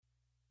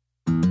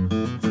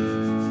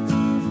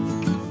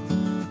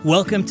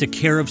Welcome to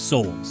Care of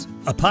Souls,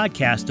 a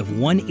podcast of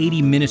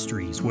 180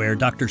 Ministries where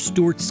Dr.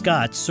 Stuart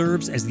Scott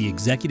serves as the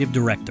executive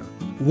director.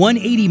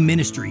 180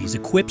 Ministries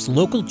equips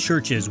local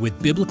churches with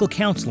biblical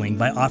counseling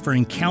by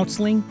offering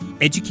counseling,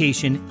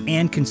 education,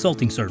 and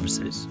consulting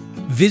services.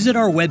 Visit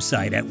our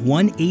website at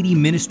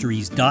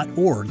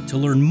 180ministries.org to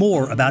learn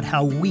more about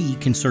how we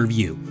can serve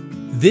you.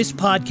 This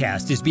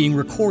podcast is being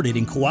recorded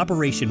in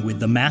cooperation with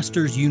the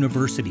Masters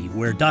University,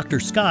 where Dr.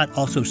 Scott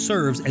also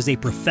serves as a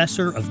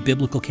professor of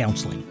biblical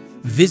counseling.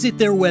 Visit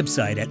their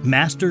website at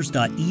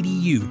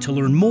masters.edu to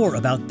learn more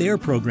about their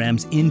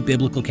programs in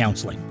biblical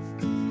counseling.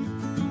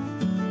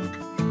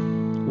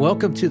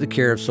 Welcome to the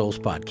Care of Souls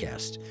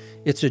podcast.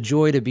 It's a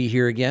joy to be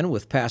here again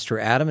with Pastor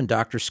Adam and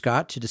Dr.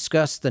 Scott to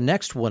discuss the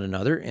next one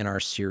another in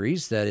our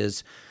series that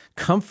is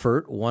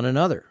Comfort One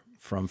Another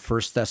from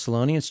 1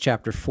 Thessalonians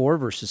chapter 4,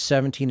 verses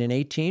 17 and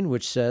 18,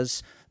 which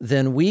says,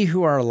 "Then we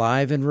who are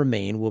alive and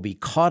remain will be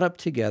caught up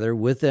together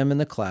with them in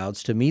the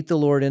clouds to meet the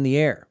Lord in the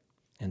air.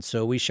 And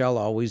so we shall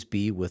always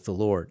be with the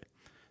Lord.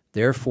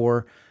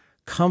 Therefore,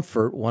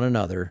 comfort one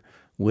another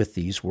with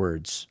these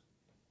words."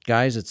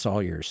 Guys, it's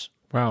all yours.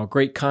 Wow,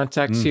 great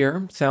context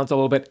here. Sounds a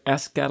little bit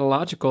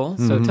eschatological.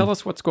 So tell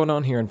us what's going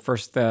on here in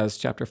 1 Thess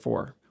chapter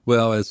 4.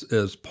 Well,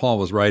 as Paul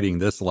was writing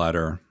this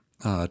letter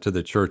to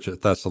the church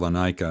at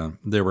Thessalonica,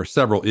 there were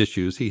several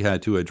issues he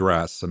had to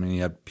address. I mean, he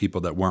had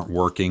people that weren't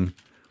working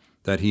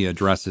that he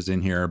addresses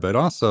in here, but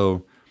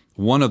also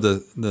one of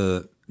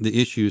the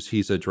issues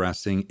he's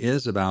addressing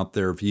is about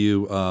their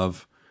view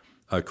of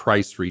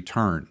Christ's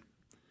return.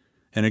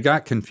 And it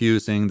got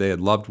confusing. They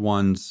had loved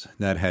ones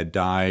that had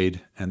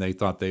died, and they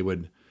thought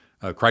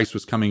Christ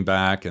was coming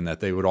back and that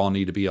they would all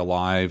need to be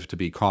alive to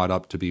be caught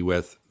up to be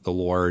with the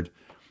Lord.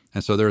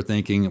 And so they're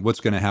thinking, what's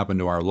going to happen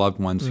to our loved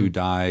ones who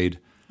died?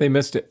 They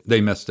missed it.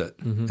 They missed it.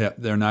 Yeah,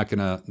 they're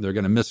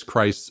going to miss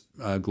Christ's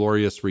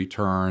glorious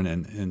return.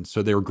 And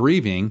so they were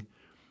grieving.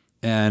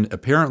 And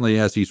apparently,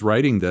 as he's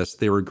writing this,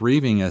 they were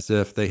grieving as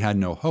if they had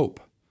no hope.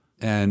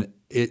 And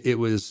it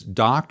was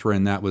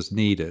doctrine that was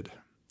needed.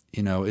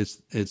 You know,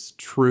 it's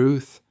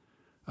truth,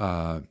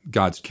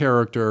 God's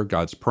character,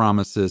 God's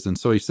promises. And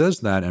so he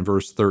says that in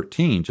verse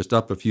 13, just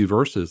up a few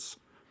verses,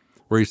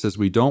 where he says,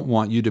 "We don't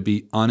want you to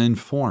be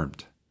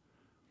uninformed,"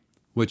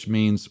 which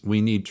means we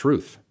need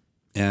truth.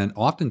 And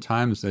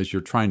oftentimes, as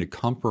you're trying to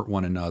comfort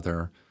one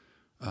another,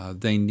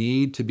 they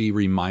need to be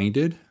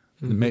reminded.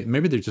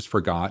 Maybe they just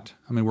forgot.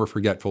 I mean, we're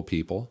forgetful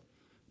people.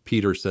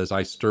 Peter says,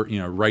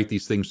 write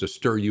these things to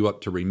stir you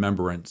up to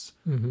remembrance.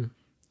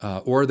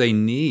 Or they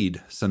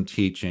need some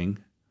teaching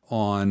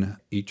on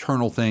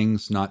eternal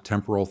things, not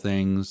temporal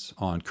things,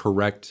 on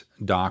correct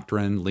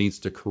doctrine leads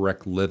to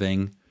correct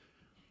living.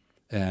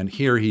 And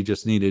here he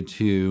just needed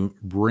to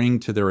bring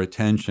to their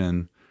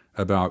attention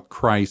about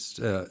Christ,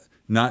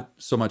 not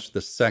so much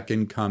the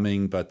second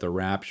coming, but the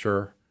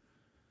rapture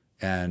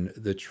and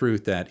the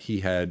truth that he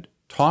had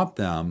taught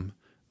them,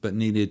 but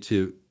needed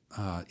to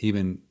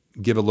even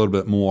give a little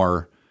bit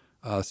more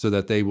so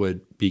that they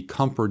would be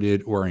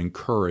comforted or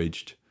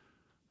encouraged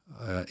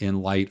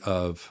in light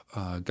of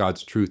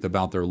God's truth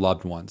about their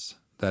loved ones,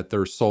 that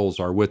their souls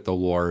are with the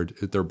Lord,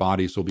 that their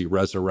bodies will be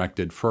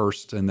resurrected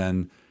first, and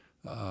then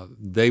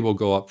they will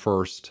go up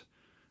first.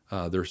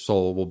 Their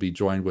soul will be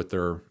joined with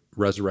their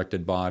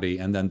resurrected body,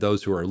 and then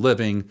those who are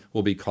living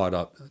will be caught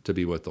up to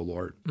be with the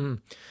Lord.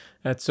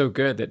 That's so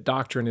good that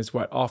doctrine is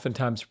what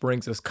oftentimes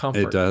brings us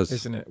comfort. It does.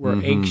 Isn't it?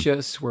 We're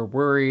anxious, we're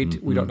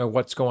worried, we don't know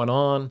what's going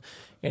on.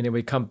 And then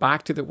we come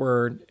back to the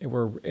Word and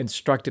we're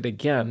instructed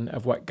again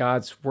of what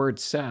God's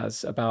Word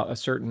says about a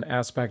certain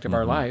aspect of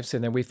our lives.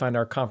 And then we find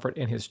our comfort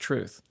in His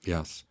truth.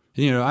 Yes.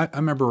 You know, I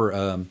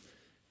remember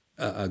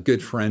a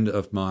good friend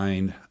of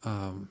mine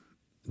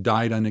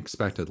died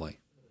unexpectedly.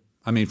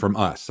 I mean, from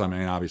us. I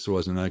mean, obviously it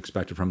wasn't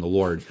unexpected from the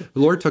Lord. The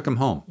Lord took him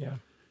home. Yeah.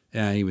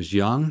 And he was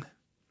young.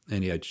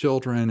 And he had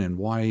children and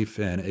wife,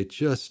 and it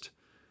just,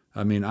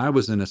 I mean, I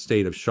was in a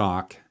state of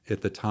shock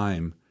at the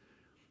time.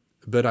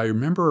 But I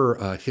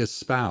remember his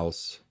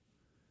spouse,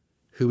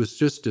 who was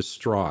just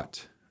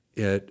distraught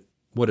at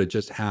what had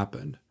just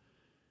happened.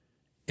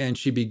 And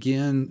she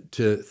began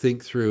to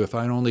think through, if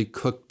I'd only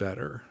cooked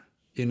better,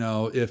 you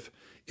know, if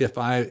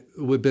I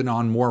would have been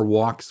on more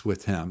walks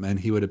with him and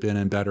he would have been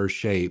in better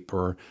shape,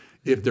 or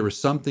if there was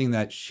something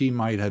that she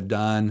might have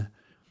done.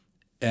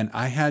 And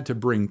I had to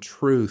bring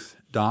truth,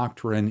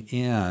 doctrine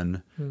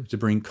in to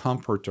bring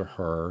comfort to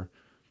her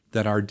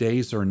that our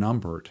days are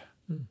numbered.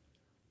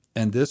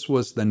 And this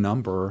was the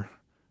number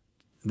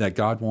that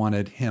God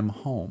wanted him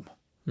home.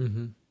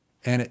 And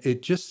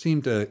it just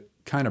seemed to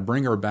kind of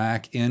bring her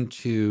back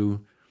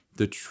into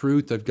the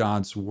truth of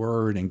God's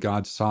word and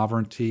God's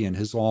sovereignty and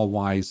his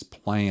all-wise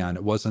plan.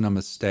 It wasn't a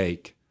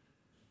mistake.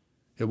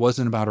 It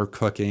wasn't about her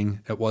cooking.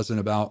 It wasn't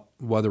about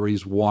whether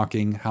he's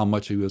walking, how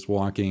much he was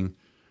walking.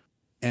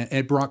 And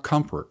it brought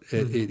comfort.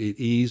 It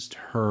eased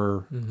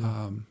her,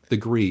 the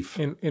grief.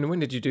 And when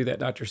did you do that,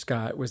 Dr.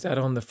 Scott? Was that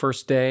on the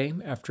first day,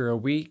 after a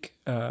week,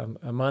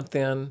 a month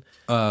in?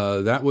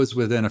 That was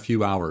within a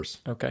few hours.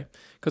 Okay.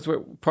 Because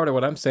part of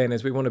what I'm saying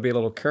is we want to be a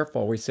little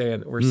careful. We're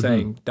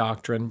saying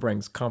doctrine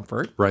brings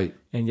comfort. Right.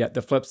 And yet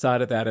the flip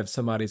side of that, if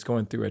somebody's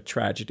going through a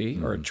tragedy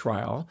or a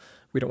trial,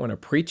 we don't want to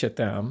preach at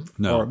them.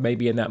 No. Or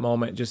maybe in that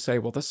moment just say,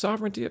 well, the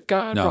sovereignty of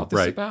God No, brought this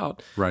right.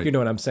 about. Right. You know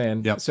what I'm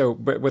saying? Yep. So,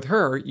 but with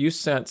her, you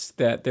sense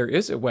that there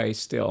is a way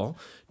still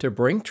to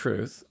bring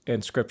truth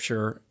in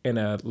Scripture in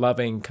a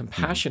loving,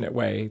 compassionate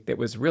way that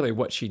was really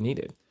what she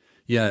needed.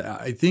 Yeah,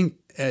 I think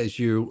as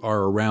you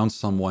are around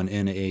someone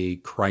in a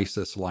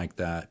crisis like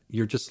that,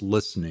 you're just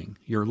listening.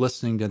 You're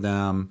listening to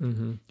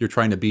them. You're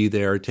trying to be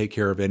there, take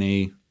care of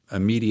any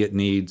immediate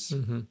needs.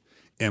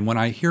 And when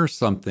I hear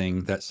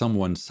something that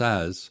someone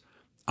says,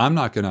 I'm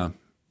not going to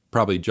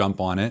probably jump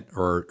on it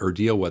or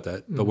deal with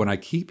it. But when I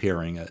keep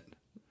hearing it,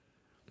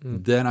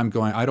 then I'm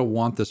going, I don't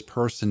want this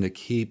person to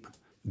keep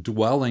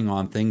dwelling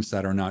on things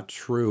that are not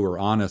true or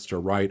honest or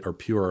right or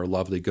pure or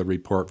lovely, good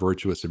report,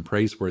 virtuous and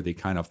praiseworthy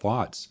kind of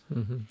thoughts.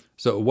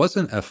 So it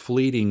wasn't a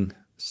fleeting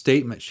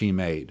statement she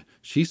made.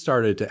 She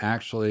started to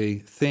actually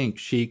think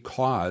she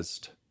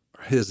caused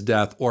his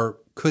death or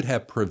could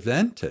have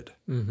prevented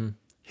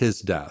his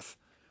death.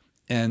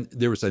 And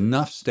there was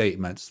enough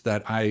statements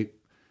that I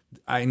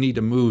need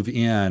to move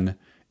in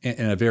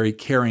a very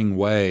caring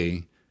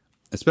way,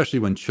 especially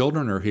when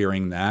children are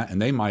hearing that,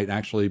 and they might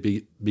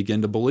actually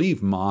begin to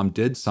believe mom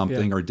did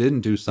something or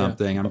didn't do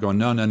something. I'm going,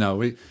 no.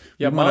 We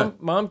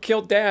Mom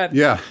killed dad.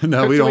 Yeah,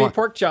 no, we Cooked don't too want many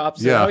pork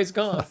chops. Yeah, now he's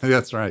gone.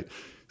 That's right.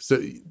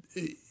 So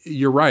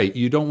you're right.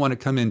 You don't want to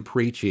come in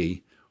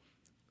preachy,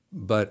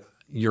 but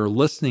you're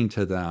listening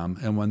to them,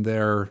 and when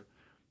they're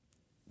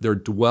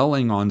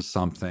dwelling on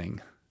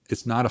something,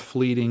 it's not a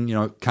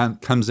fleeting,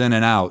 comes in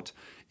and out.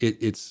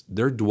 It's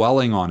they're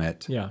dwelling on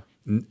it. Yeah.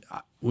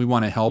 We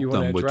want to help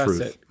them with truth. You want to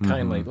address it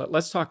kindly.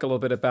 Let's talk a little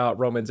bit about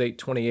Romans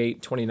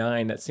 8:28,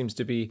 29. That seems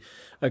to be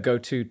a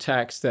go-to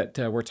text that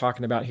we're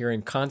talking about here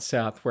in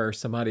concept, where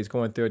somebody's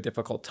going through a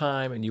difficult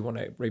time and you want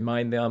to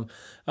remind them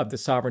of the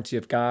sovereignty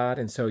of God.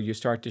 And so you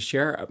start to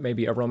share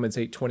maybe a Romans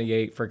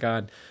 8:28, for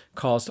God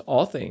caused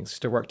all things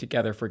to work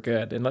together for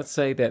good. And let's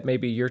say that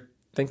maybe you're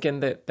thinking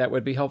that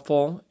would be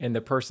helpful, and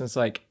the person's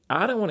like,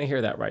 I don't want to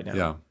hear that right now.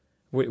 Yeah.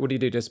 What do you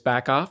do? Just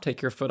back off,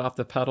 take your foot off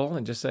the pedal,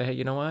 and just say, hey,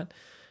 you know what?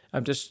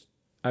 I'm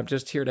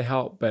just here to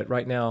help, but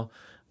right now,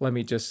 let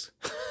me just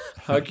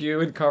hug you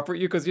and comfort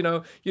you, because you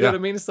know what I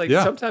mean. It's like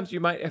sometimes you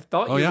might have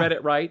thought you read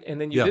it right,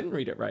 and then you didn't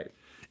read it right.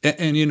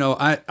 And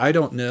I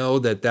don't know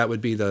that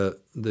would be the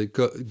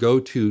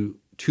go-to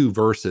two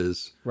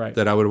verses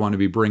that I would want to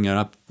be bringing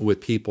up with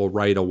people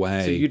right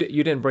away. So you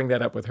didn't bring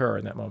that up with her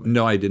in that moment.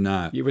 No, I did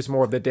not. It was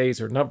more of the days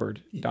are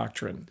numbered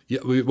doctrine. Yeah,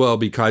 well,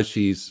 because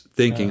she's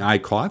thinking I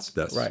caused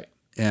this, right?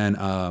 And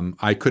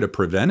I could have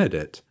prevented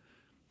it.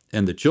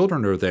 And the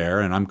children are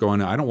there, and I'm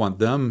going, I don't want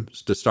them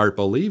to start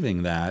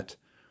believing that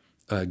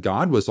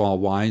God was all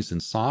wise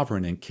and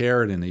sovereign and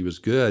cared, and he was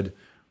good.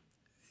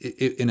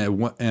 In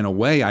a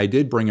way, I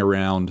did bring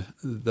around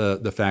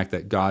the fact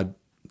that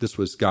this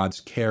was God's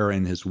care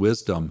and his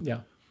wisdom. Yeah.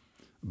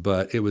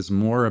 But it was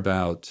more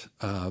about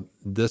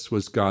this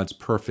was God's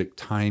perfect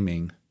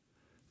timing.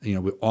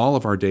 All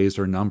of our days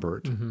are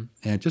numbered.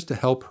 And just to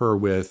help her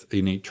with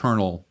an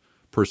eternal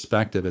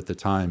perspective at the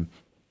time.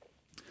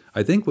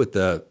 I think with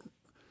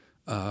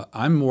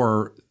I'm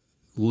more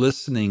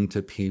listening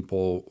to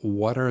people.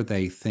 What are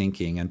they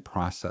thinking and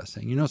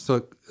processing?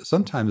 So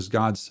sometimes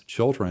God's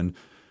children,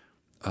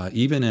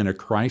 even in a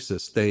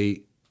crisis,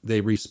 they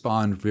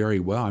respond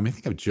very well. I mean,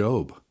 think of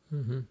Job,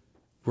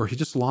 where he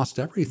just lost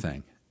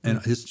everything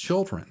and his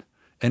children.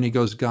 And he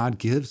goes, God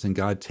gives and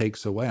God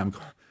takes away. I'm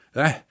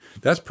going,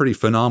 that's pretty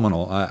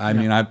phenomenal. I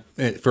mean,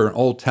 for an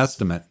Old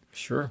Testament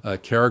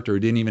character who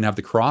didn't even have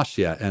the cross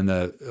yet, and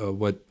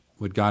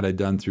what God had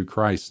done through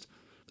Christ.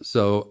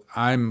 So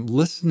I'm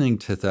listening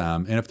to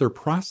them, and if they're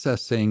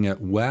processing it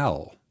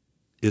well,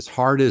 as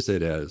hard as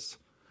it is,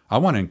 I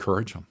want to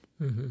encourage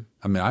them.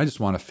 I mean, I just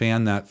want to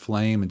fan that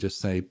flame and just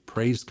say,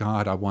 praise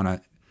God. I want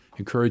to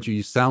encourage you.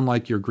 You sound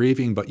like you're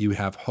grieving, but you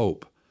have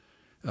hope.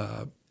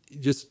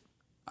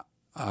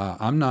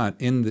 I'm not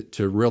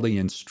to really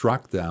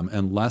instruct them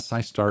unless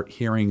I start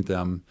hearing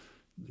them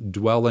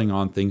dwelling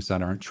on things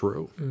that aren't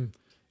true.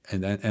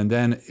 And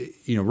then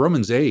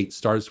Romans 8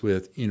 starts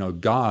with,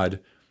 God,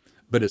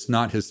 but it's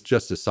not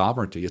just his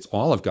sovereignty. It's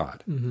all of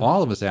God,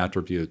 all of his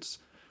attributes.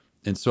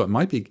 And so it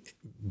might be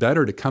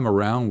better to come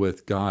around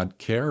with God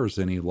cares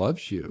and he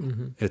loves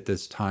you at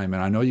this time.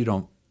 And I know you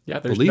don't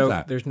believe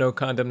that. There's no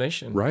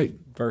condemnation. Right.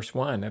 Verse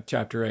 1 of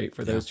chapter 8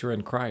 for those who are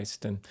in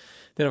Christ. And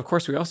then, of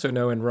course, we also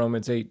know in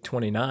Romans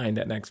 8:29,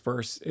 that next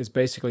verse is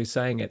basically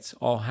saying it's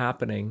all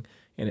happening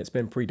and it's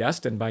been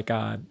predestined by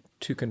God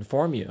to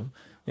conform you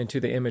into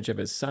the image of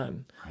his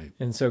Son. Right.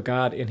 And so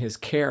God, in his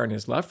care and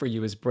his love for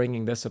you, is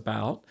bringing this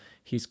about.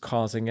 He's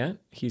causing it.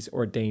 He's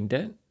ordained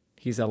it.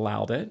 He's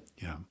allowed it.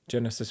 Yeah.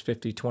 Genesis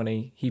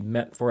 50:20, he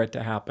meant for it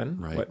to happen.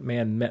 Right. What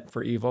man meant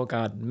for evil,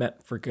 God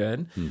meant for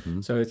good.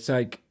 So it's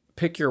like,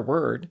 pick your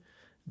word,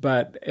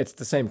 but it's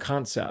the same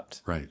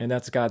concept. Right. And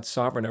that's God's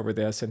sovereign over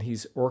this, and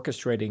he's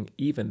orchestrating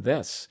even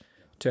this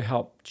to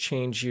help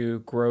change you,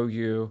 grow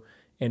you,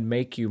 and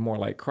make you more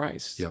like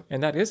Christ. Yep.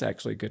 And that is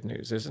actually good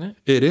news, isn't it?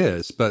 It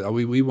is, but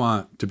we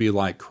want to be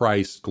like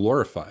Christ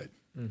glorified.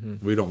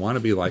 We don't want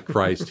to be like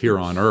Christ here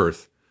on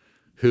earth,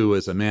 who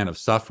is a man of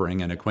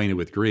suffering and acquainted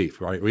with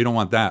grief, right? We don't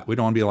want that. We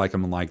don't want to be like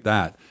him like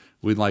that.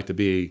 We'd like to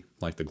be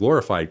like the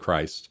glorified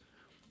Christ.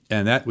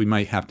 And that we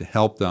might have to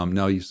help them.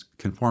 No, he's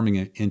conforming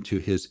it into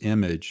his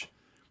image.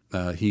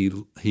 He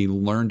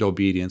learned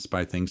obedience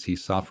by things he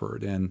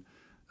suffered. And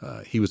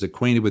he was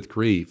acquainted with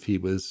grief. He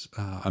was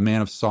a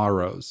man of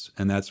sorrows.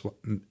 And that's what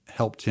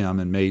helped him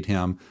and made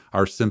him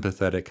our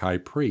sympathetic high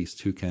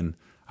priest who can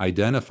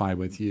identify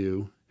with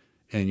you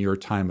in your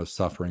time of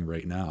suffering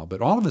right now.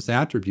 But all of his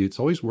attributes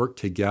always work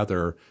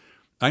together.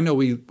 I know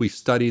we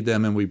study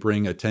them and we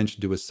bring attention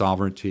to his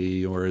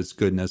sovereignty or his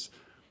goodness,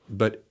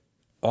 but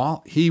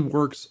he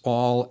works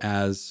all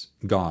as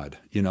God.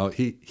 You know,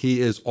 he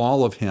is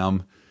all of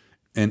him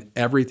in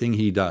everything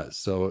he does.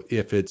 So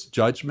if it's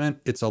judgment,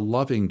 it's a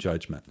loving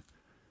judgment.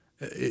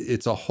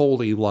 It's a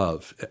holy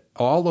love.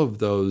 All of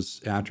those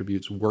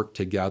attributes work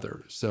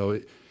together.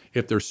 So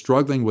if they're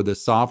struggling with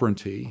his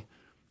sovereignty,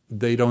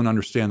 they don't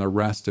understand the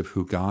rest of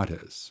who God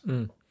is.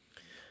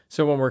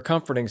 So when we're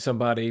comforting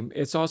somebody,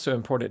 it's also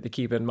important to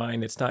keep in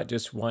mind it's not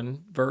just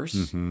one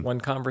verse,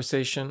 one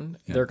conversation.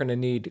 Yeah. They're going to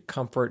need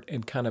comfort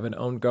in kind of an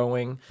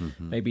ongoing,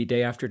 maybe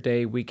day after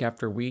day, week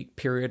after week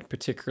period,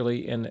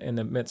 particularly in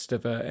the midst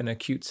of an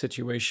acute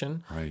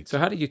situation. Right. So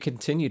how do you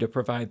continue to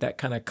provide that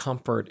kind of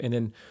comfort? And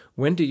then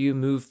when do you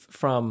move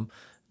from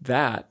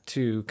that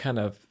to kind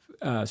of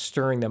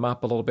stirring them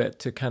up a little bit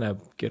to kind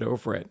of get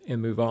over it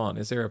and move on?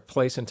 Is there a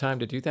place and time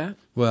to do that?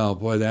 Well,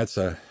 boy,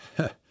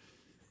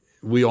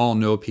 we all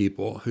know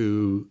people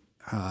who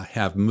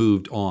have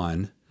moved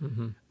on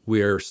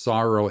where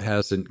sorrow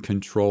hasn't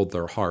controlled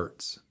their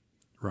hearts,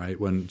 right?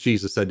 When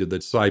Jesus said to the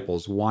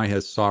disciples, "Why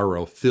has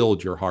sorrow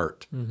filled your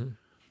heart?"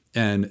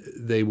 And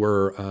they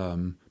were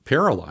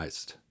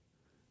paralyzed.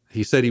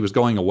 He said he was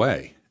going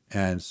away,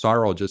 and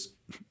sorrow just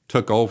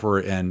took over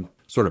and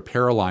sort of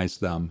paralyzed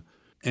them.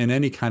 In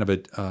any kind of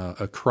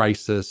a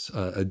crisis,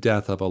 a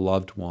death of a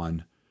loved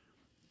one,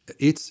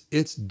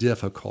 it's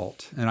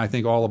difficult. And I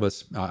think all of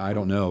us, I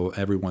don't know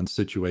everyone's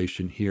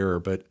situation here,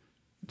 but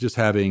just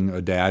having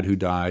a dad who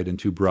died and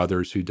two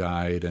brothers who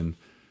died and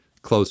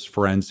close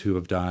friends who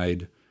have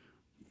died,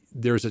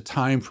 there's a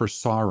time for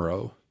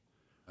sorrow.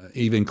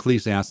 Even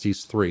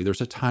Ecclesiastes 3,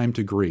 there's a time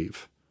to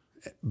grieve.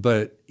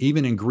 But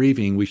even in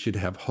grieving, we should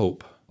have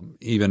hope.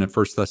 Even in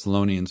 1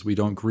 Thessalonians, we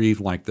don't grieve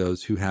like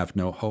those who have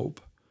no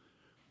hope.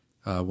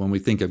 When we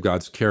think of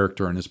God's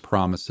character and his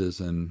promises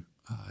and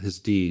his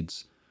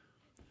deeds.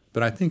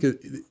 But I think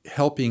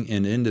helping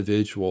an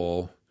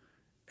individual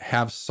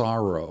have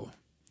sorrow,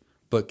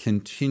 but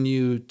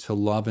continue to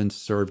love and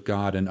serve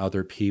God and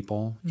other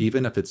people,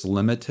 even if it's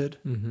limited,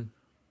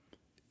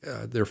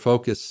 their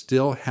focus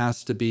still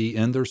has to be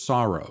in their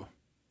sorrow,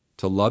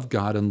 to love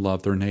God and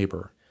love their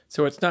neighbor.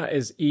 So it's not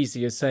as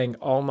easy as saying,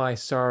 all my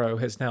sorrow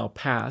has now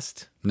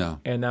passed.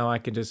 No. And now I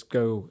can just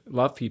go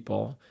love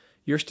people.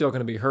 You're still going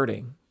to be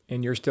hurting,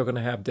 and you're still going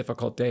to have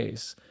difficult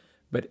days.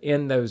 But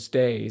in those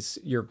days,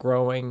 you're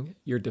growing,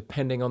 you're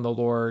depending on the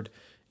Lord,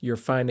 you're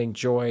finding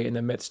joy in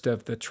the midst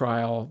of the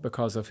trial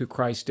because of who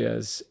Christ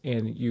is,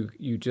 and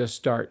you just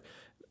start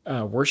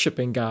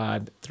worshiping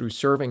God through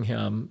serving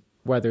him,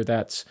 whether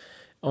that's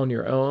on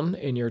your own,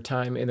 in your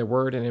time in the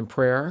Word and in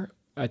prayer,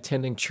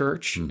 attending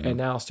church, and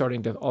now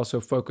starting to also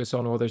focus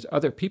on, well, there's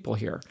other people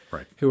here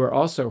who are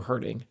also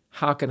hurting.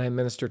 How can I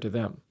minister to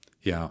them?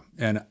 Yeah,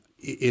 and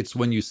it's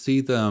when you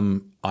see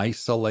them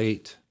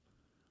isolate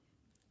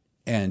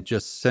and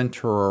just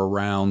center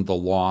around the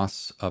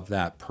loss of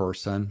that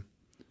person,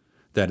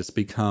 that it's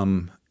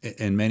become,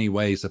 in many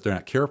ways, if they're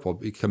not careful,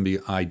 it can be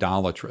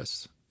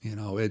idolatrous. You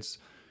know,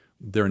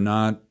 they're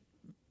not,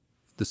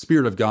 the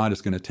Spirit of God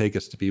is going to take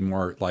us to be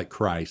more like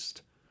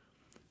Christ.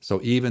 So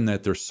even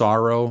that their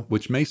sorrow,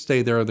 which may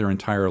stay there their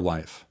entire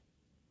life,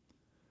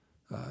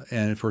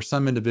 and for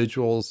some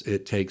individuals,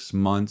 it takes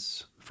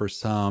months. For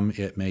some,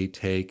 it may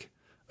take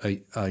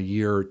a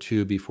year or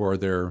two before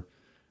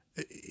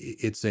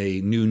it's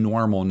a new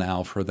normal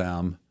now for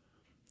them.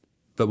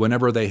 But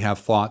whenever they have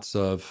thoughts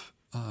of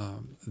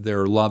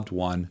their loved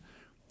one,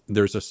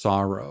 there's a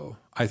sorrow.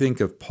 I think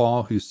of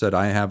Paul, who said,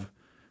 "I have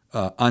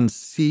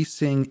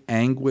unceasing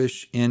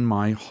anguish in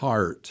my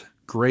heart,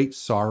 great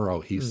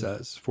sorrow," he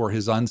says, for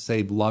his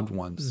unsaved loved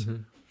ones.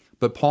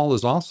 But Paul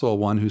is also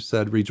one who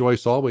said,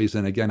 "Rejoice always,"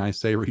 and again I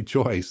say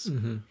rejoice.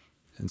 And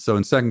so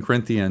in 2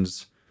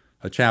 Corinthians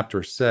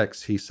chapter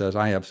 6, he says,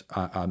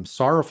 I'm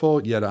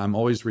sorrowful, yet I'm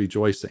always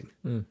rejoicing.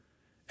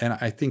 And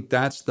I think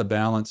that's the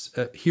balance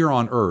here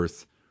on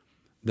earth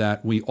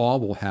that we all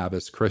will have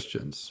as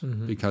Christians,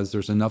 because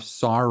there's enough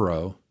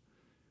sorrow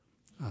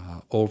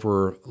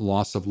over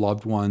loss of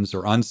loved ones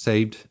or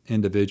unsaved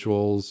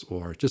individuals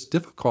or just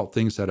difficult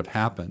things that have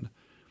happened.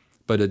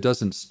 But it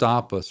doesn't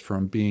stop us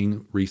from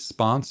being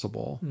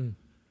responsible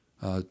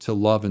to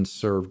love and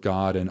serve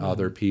God and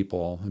other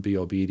people and be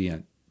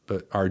obedient.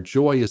 But our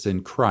joy is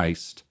in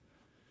Christ.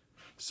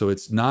 So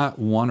it's not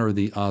one or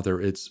the other,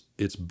 it's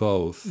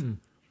both.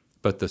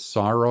 But the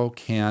sorrow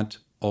can't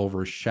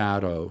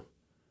overshadow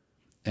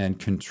and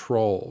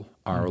control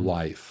our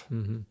life.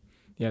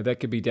 Yeah,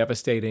 that could be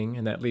devastating,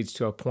 and that leads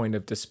to a point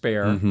of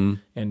despair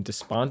and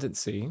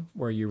despondency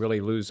where you really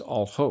lose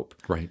all hope.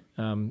 Right.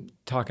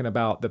 Talking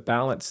about the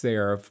balance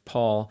there of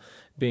Paul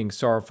being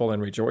sorrowful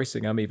and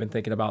rejoicing, I'm even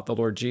thinking about the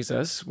Lord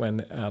Jesus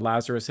when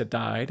Lazarus had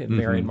died and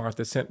Mary and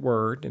Martha sent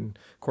word. And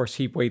of course,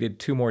 he waited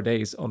 2 more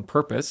days on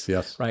purpose,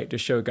 right, to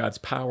show God's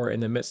power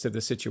in the midst of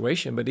the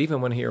situation. But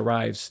even when he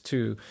arrives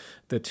to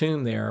the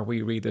tomb there,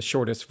 we read the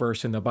shortest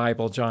verse in the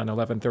Bible, John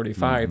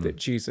 11:35, that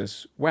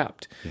Jesus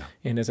wept.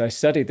 And as I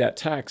studied that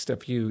text a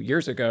few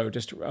years ago,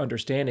 just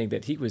understanding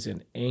that he was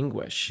in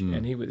anguish,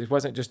 and it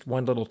wasn't just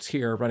one little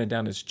tear running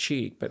down his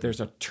cheek, but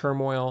there's a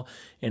turmoil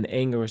and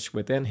anguish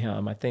within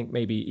him. I think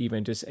maybe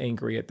even just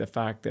angry at the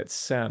fact that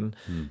sin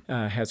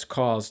has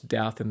caused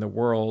death in the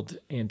world,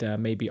 and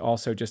maybe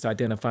also just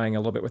identifying a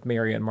little bit with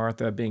Mary and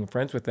Martha, being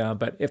friends with them.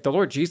 But if the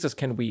Lord Jesus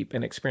can weep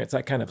and experience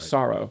that kind of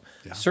sorrow,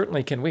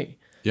 certainly can we.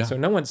 So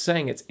no one's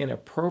saying it's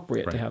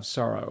inappropriate to have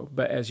sorrow.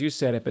 But as you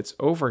said, if it's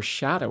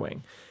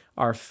overshadowing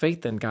our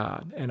faith in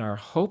God and our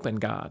hope in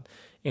God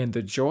and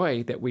the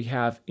joy that we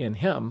have in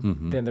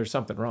him, then there's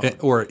something wrong.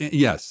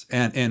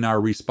 And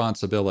our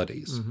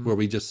responsibilities, where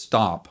we just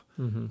stop.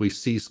 We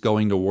cease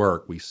going to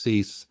work. We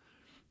cease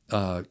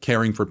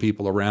caring for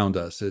people around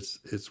us.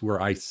 It's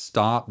where I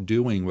stop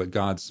doing what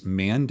God's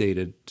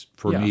mandated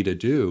for me to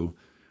do.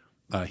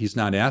 He's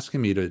not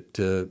asking me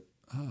to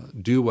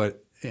do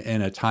what,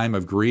 in a time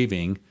of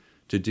grieving,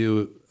 to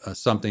do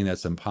something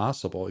that's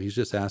impossible. He's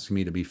just asking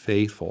me to be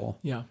faithful.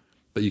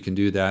 But you can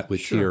do that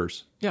with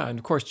tears. And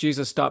of course,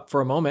 Jesus stopped for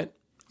a moment.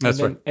 That's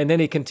right. And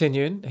then he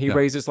continued. He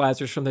raises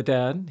Lazarus from the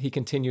dead. He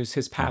continues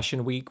his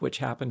Passion Week, which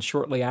happened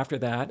shortly after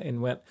that,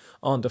 and went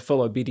on to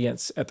full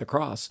obedience at the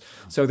cross.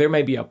 So there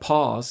may be a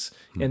pause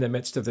in the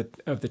midst of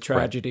the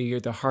tragedy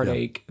or the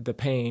heartache, the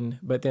pain,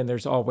 but then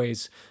there's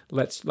always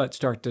let's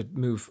start to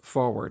move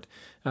forward.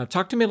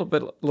 Talk to me a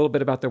little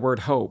bit about the word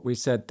hope. We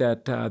said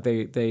that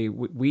they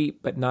weep,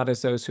 but not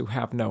as those who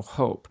have no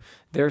hope.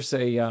 There's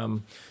a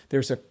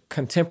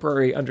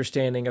contemporary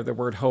understanding of the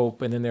word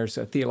hope, and then there's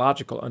a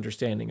theological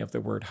understanding of the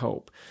word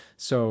hope.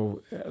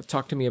 So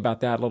talk to me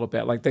about that a little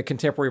bit. Like the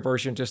contemporary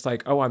version, just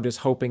like, oh, I'm just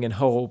hoping and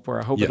hope, or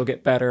I hope it'll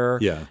get better.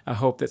 I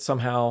hope that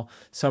somehow,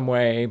 some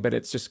way, but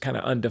it's just kind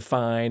of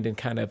undefined and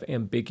kind of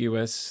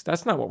ambiguous.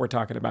 That's not what we're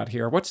talking about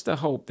here. What's the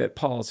hope that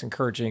Paul's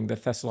encouraging the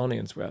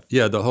Thessalonians with?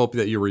 Yeah, the hope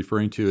that you're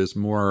referring to is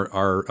more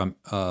our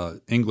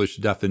English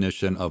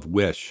definition of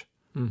wish.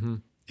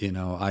 You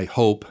know, I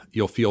hope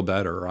you'll feel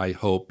better. I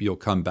hope you'll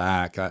come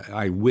back.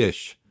 I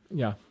wish.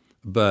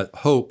 But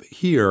hope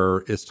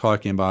here is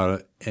talking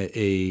about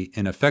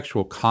an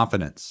effectual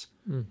confidence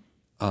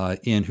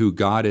in who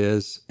God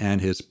is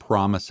and his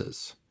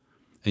promises,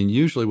 and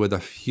usually with a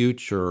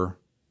future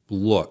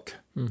look.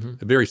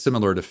 Very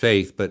similar to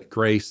faith, but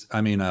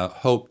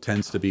hope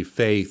tends to be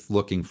faith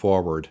looking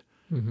forward.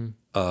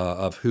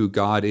 Of who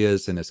God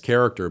is and his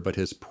character, but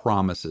his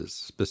promises,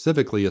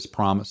 specifically his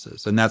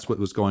promises. And that's what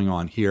was going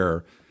on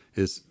here,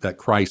 is that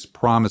Christ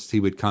promised he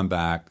would come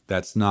back.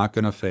 That's not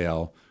going to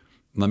fail.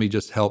 Let me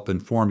just help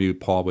inform you,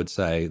 Paul would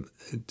say,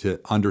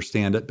 to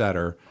understand it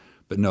better.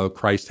 But no,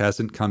 Christ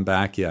hasn't come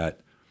back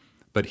yet,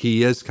 but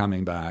he is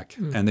coming back,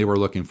 and they were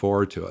looking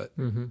forward to it.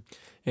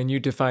 And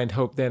you defined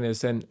hope then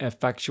as an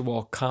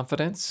effectual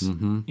confidence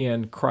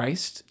in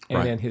Christ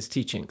and in his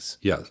teachings.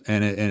 Yes,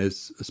 and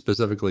it's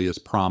specifically his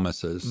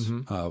promises,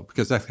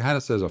 because that kind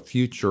of says a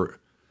future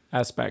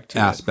aspect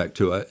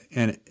to it.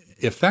 And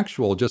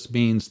effectual just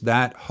means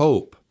that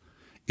hope,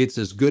 it's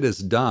as good as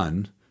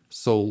done,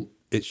 so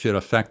it should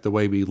affect the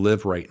way we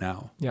live right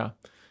now.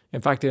 In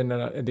fact, in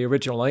the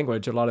original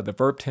language, a lot of the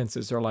verb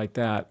tenses are like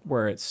that,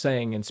 where it's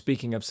saying and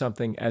speaking of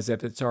something as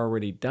if it's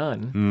already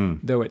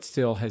done, though it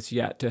still has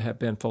yet to have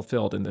been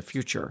fulfilled in the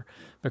future,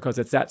 because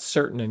it's that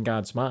certain in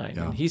God's mind.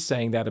 And he's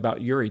saying that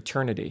about your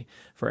eternity.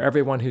 For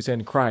everyone who's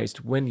in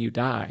Christ, when you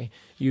die,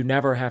 you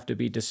never have to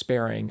be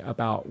despairing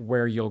about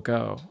where you'll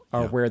go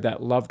or where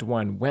that loved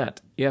one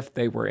went if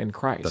they were in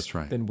Christ. That's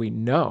right. Then we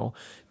know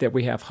that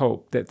we have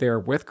hope, that they're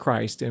with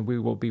Christ, and we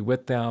will be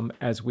with them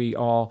as we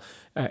all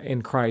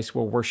in Christ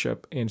will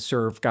worship and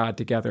serve God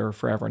together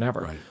forever and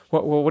ever.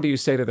 What do you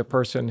say to the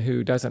person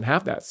who doesn't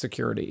have that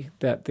security,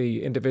 that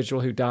the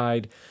individual who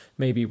died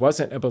maybe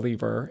wasn't a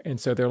believer, and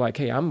so they're like,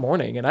 hey, I'm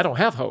mourning and I don't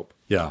have hope?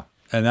 Yeah,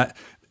 and that,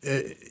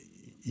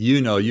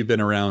 you've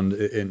been around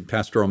in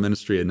pastoral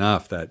ministry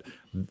enough that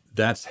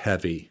that's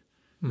heavy.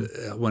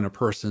 When a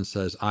person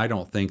says, I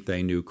don't think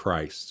they knew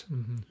Christ.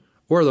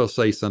 Or they'll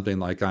say something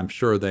like, I'm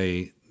sure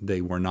they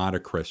were not a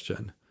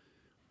Christian.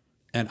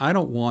 And I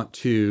don't want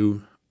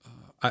to,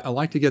 I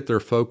like to get their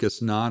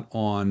focus not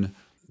on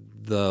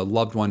the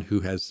loved one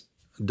who has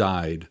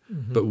died,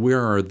 but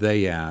where are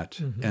they at?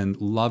 And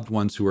loved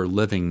ones who are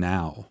living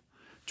now.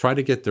 Try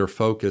to get their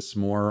focus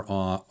more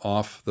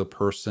off the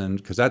person,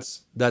 because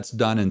that's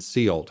done and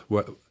sealed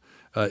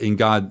in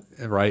God,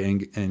 right?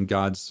 In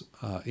God's,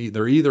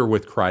 they're either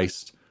with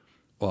Christ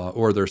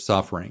or they're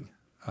suffering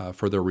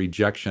for their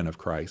rejection of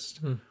Christ.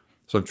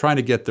 So I'm trying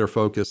to get their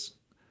focus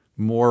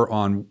more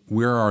on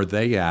where are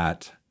they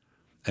at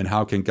and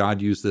how can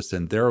God use this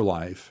in their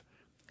life,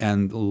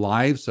 and the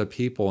lives of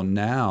people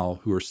now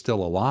who are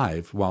still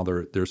alive while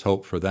there's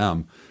hope for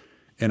them.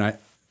 And I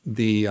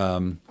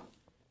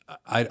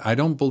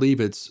don't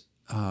believe it's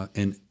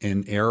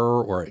in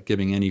error or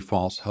giving any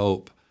false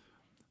hope,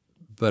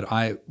 but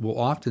I will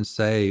often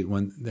say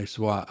when they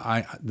say, well,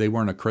 they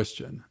weren't a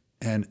Christian.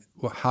 And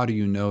well, how do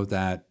you know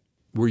that?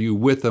 Were you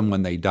with them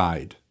when they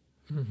died?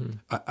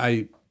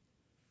 I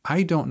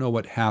don't know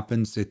what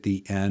happens at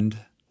the end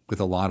with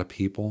a lot of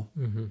people.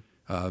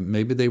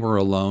 Maybe they were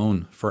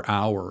alone for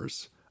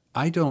hours.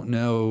 I don't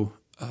know.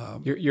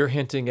 You're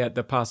hinting at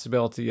the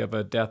possibility of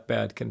a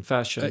deathbed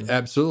confession.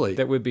 Absolutely.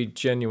 That would be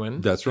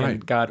genuine. That's right.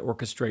 And God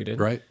orchestrated.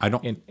 Right.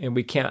 And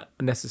we can't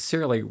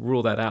necessarily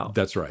rule that out.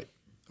 That's right.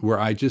 Where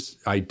I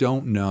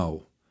don't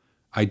know.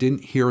 I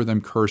didn't hear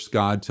them curse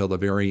God till the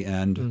very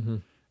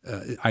end.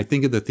 I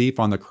think of the thief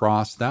on the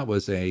cross. That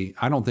was I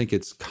don't think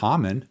it's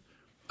common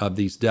of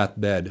these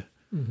deathbed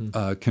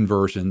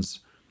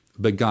conversions,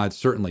 but God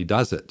certainly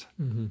does it.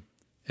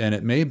 And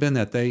it may have been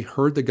that they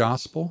heard the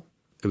gospel,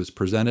 it was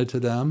presented to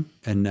them,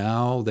 and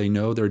now they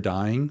know they're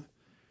dying,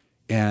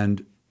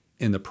 and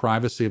in the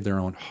privacy of their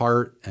own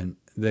heart, and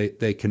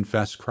they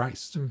confess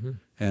Christ,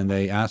 and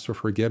they ask for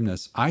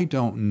forgiveness. I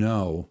don't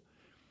know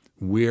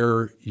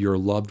where your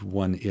loved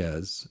one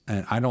is,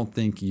 and I don't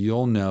think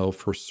you'll know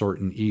for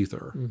certain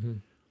either.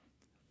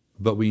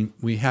 But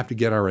we have to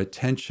get our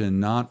attention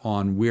not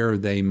on where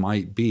they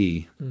might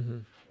be,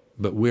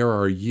 but where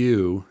are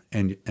you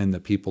and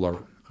the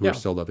people who are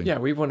still living. Yeah,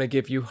 we want to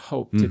give you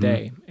hope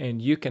today,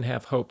 and you can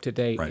have hope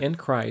today in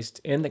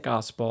Christ, in the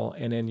gospel,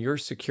 and in your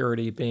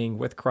security being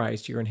with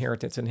Christ, your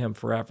inheritance in him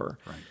forever.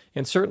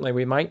 And certainly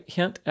we might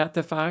hint at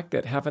the fact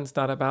that heaven's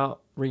not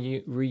about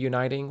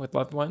reuniting with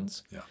loved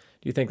ones.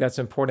 Do you think that's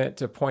important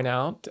to point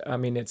out? I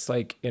mean, it's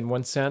like, in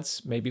one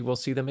sense, maybe we'll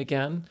see them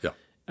again.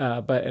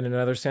 But in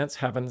another sense,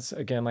 heaven's,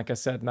 again, like I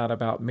said, not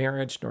about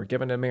marriage, nor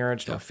giving to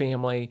marriage, nor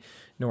family,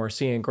 nor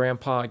seeing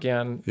grandpa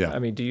again. I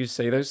mean, do you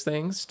say those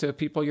things to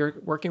people you're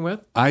working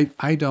with?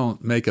 I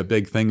don't make a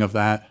big thing of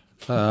that.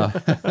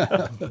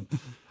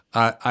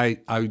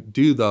 I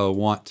do, though,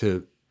 want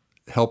to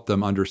help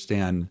them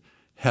understand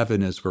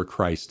heaven is where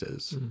Christ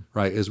is,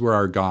 right? Is where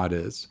our God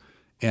is.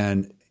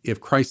 And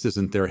if Christ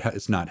isn't there,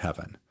 it's not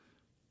heaven.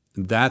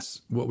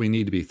 That's what we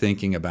need to be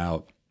thinking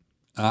about.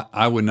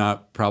 I would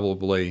not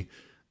probably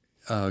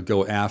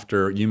go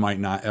after, you might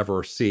not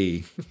ever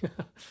see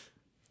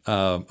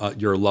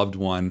your loved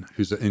one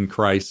who's in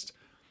Christ.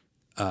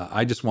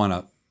 I just want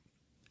to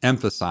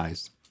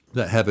emphasize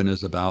that heaven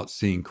is about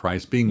seeing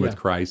Christ, being with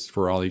Christ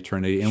for all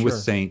eternity, and with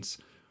saints.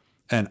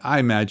 And I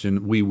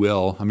imagine we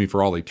will,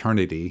 for all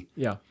eternity.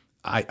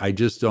 I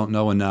just don't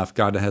know enough.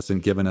 God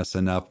hasn't given us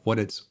enough what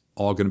it's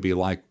all going to be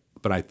like.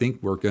 But I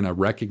think we're going to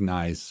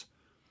recognize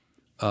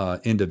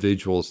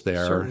individuals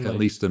there, Certainly. At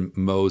least in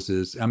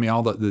Moses.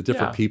 All the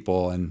different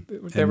people, and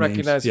they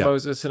recognize names.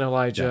 Moses and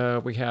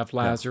Elijah. We have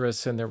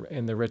Lazarus and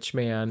the rich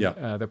man,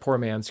 the poor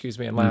man, excuse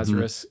me, and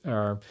Lazarus.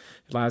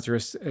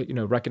 Lazarus,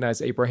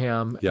 recognize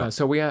Abraham.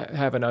 So we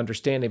have an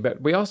understanding,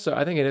 but we also,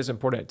 I think it is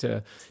important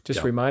to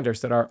just remind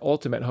us that our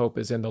ultimate hope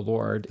is in the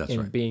Lord,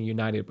 being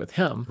united with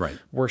Him,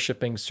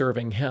 worshiping,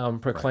 serving Him,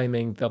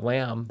 proclaiming the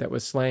Lamb that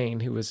was slain,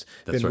 who was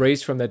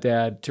raised from the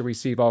dead to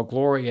receive all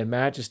glory and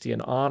majesty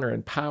and honor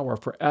and power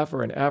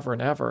forever and ever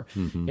and ever.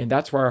 And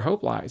that's where our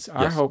hope lies.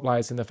 Our hope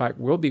lies in the fact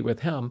we'll be with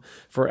Him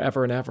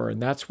forever and ever.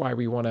 And that's why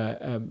we want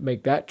to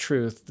make that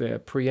truth the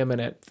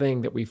preeminent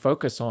thing that we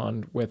focus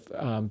on with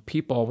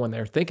people when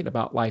they're thinking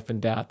about life and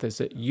death, is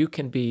that you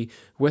can be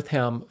with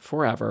Him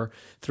forever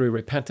through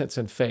repentance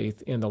and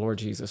faith in the Lord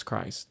Jesus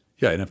Christ.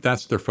 And if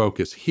that's their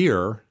focus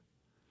here,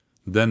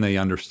 then they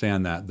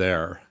understand that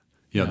there.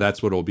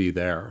 That's what will be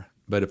there.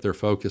 But if their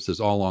focus is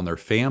all on their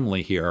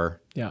family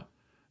here,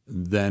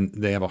 then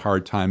they have a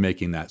hard time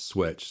making that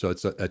switch. So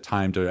it's a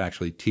time to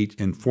actually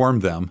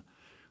inform them,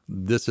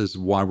 this is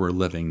why we're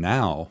living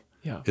now.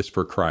 It's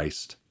for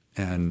Christ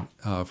and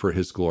for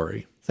His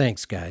glory.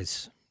 Thanks,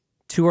 guys.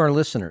 To our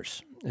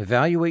listeners,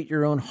 evaluate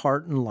your own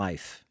heart and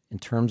life in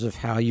terms of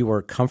how you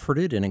are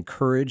comforted and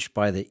encouraged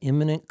by the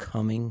imminent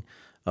coming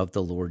of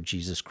the Lord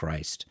Jesus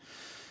Christ.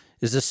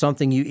 Is this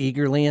something you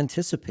eagerly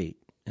anticipate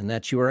and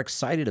that you are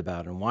excited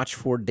about and watch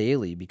for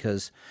daily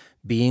because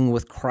being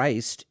with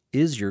Christ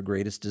is your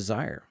greatest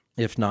desire?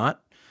 If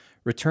not,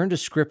 return to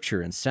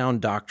Scripture and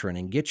sound doctrine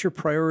and get your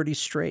priorities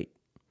straight.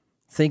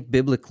 Think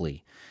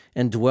biblically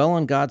and dwell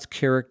on God's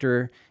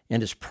character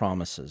and His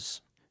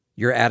promises.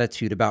 Your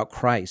attitude about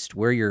Christ,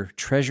 where your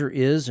treasure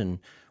is and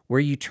where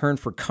you turn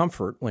for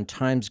comfort when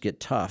times get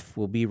tough,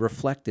 will be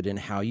reflected in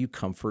how you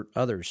comfort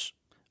others.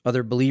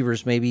 Other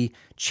believers may be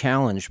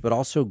challenged, but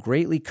also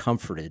greatly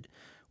comforted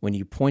when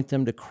you point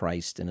them to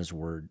Christ and His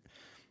Word.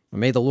 And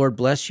may the Lord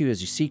bless you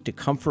as you seek to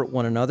comfort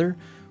one another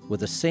with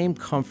the same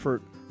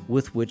comfort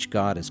with which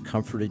God has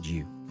comforted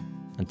you.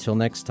 Until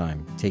next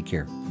time, take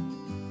care.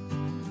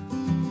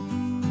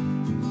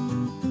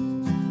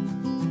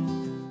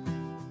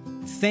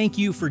 Thank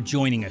you for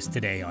joining us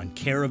today on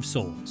Care of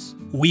Souls.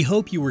 We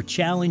hope you were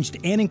challenged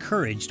and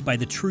encouraged by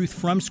the truth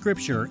from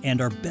Scripture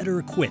and are better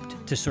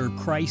equipped to serve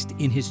Christ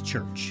in His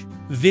church.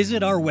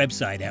 Visit our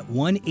website at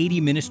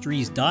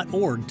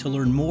 180ministries.org to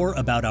learn more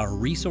about our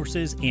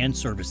resources and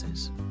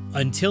services.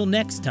 Until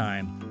next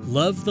time,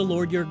 love the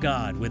Lord your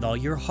God with all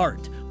your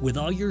heart, with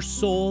all your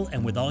soul,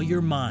 and with all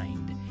your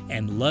mind,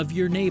 and love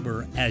your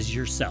neighbor as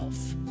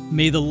yourself.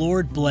 May the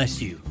Lord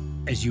bless you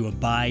as you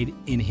abide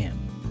in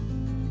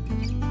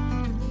Him.